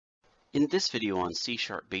In this video on C#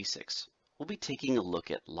 Basics, we'll be taking a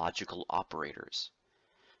look at logical operators.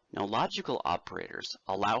 Now, logical operators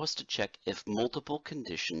allow us to check if multiple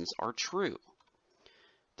conditions are true.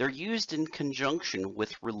 They're used in conjunction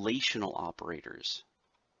with relational operators.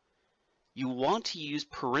 You want to use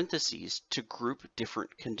parentheses to group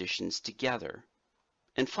different conditions together.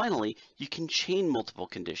 And finally, you can chain multiple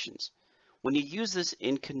conditions. When you use this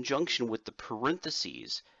in conjunction with the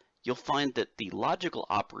parentheses, you'll find that the logical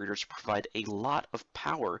operators provide a lot of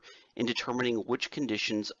power in determining which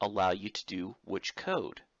conditions allow you to do which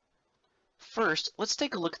code. First, let's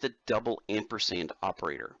take a look at the double ampersand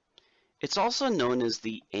operator. It's also known as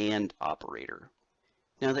the AND operator.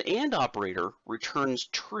 Now, the AND operator returns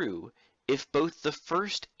true if both the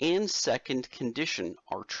first and second condition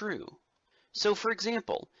are true. So, for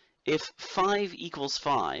example, if 5 equals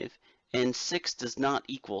 5 and 6 does not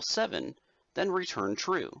equal 7, then return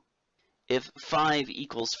true. If 5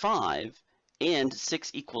 equals 5 and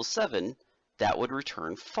 6 equals 7, that would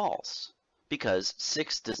return false, because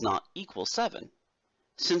 6 does not equal 7.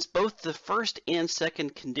 Since both the first and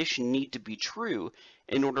second condition need to be true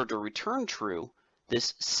in order to return true,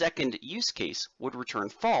 this second use case would return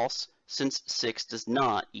false since 6 does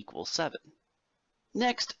not equal 7.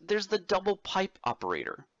 Next, there's the double pipe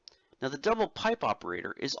operator. Now, the double pipe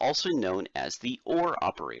operator is also known as the OR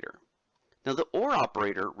operator. Now, the OR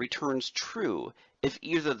operator returns true if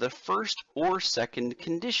either the first or second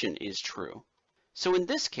condition is true. So in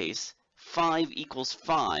this case, 5 equals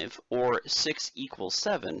 5 or 6 equals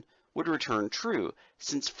 7 would return true,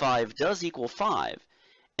 since 5 does equal 5.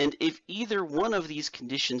 And if either one of these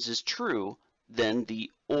conditions is true, then the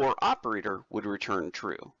OR operator would return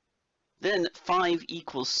true. Then 5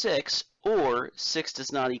 equals 6 or 6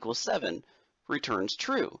 does not equal 7 returns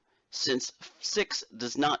true. Since 6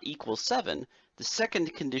 does not equal 7, the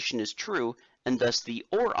second condition is true, and thus the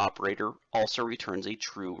OR operator also returns a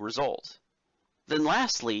true result. Then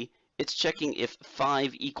lastly, it's checking if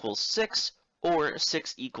 5 equals 6 or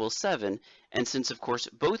 6 equals 7, and since of course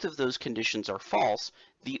both of those conditions are false,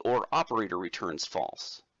 the OR operator returns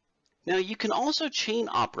false. Now, you can also chain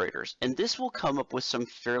operators, and this will come up with some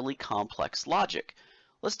fairly complex logic.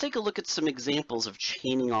 Let's take a look at some examples of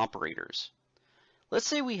chaining operators. Let's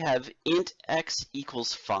say we have int x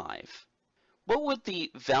equals 5. What would the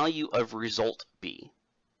value of result be?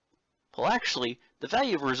 Well, actually, the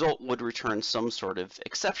value of result would return some sort of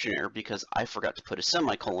exception error because I forgot to put a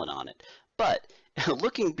semicolon on it. But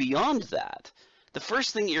looking beyond that, the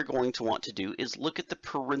first thing you're going to want to do is look at the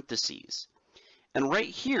parentheses. And right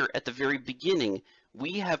here at the very beginning,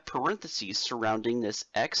 we have parentheses surrounding this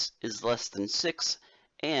x is less than 6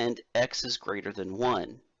 and x is greater than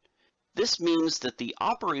 1. This means that the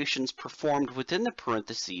operations performed within the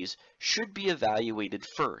parentheses should be evaluated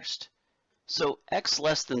first. So x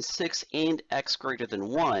less than 6 and x greater than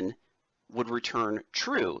 1 would return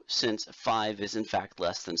true, since 5 is in fact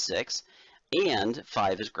less than 6 and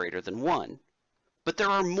 5 is greater than 1. But there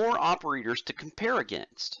are more operators to compare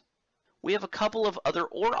against. We have a couple of other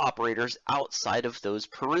OR operators outside of those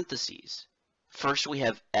parentheses. First, we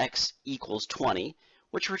have x equals 20,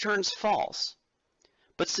 which returns false.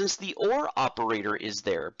 But since the OR operator is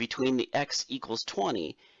there between the x equals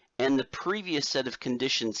 20 and the previous set of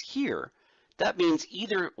conditions here, that means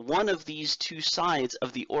either one of these two sides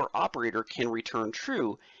of the OR operator can return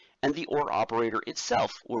true, and the OR operator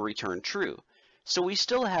itself will return true. So we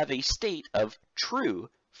still have a state of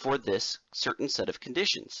true for this certain set of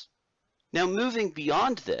conditions. Now, moving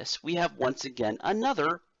beyond this, we have once again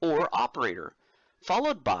another OR operator,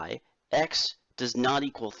 followed by x does not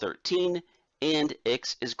equal 13 and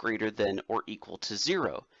x is greater than or equal to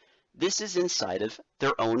 0. This is inside of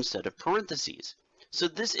their own set of parentheses. So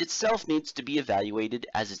this itself needs to be evaluated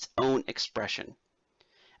as its own expression.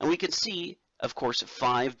 And we can see, of course,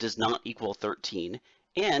 5 does not equal 13,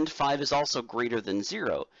 and 5 is also greater than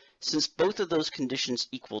 0. Since both of those conditions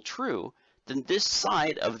equal true, then this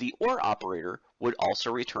side of the OR operator would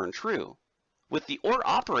also return true. With the OR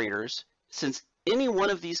operators, since any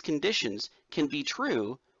one of these conditions can be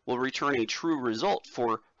true, will return a true result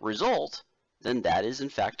for result, then that is in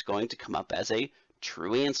fact going to come up as a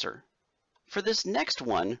true answer. For this next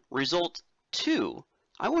one, result 2,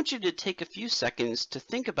 I want you to take a few seconds to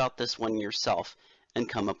think about this one yourself and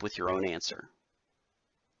come up with your own answer.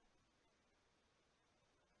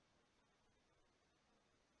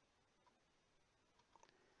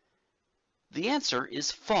 The answer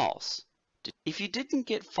is false. If you didn't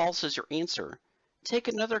get false as your answer, take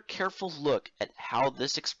another careful look at how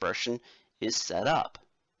this expression is set up.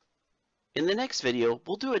 In the next video,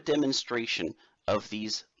 we'll do a demonstration of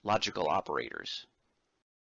these logical operators.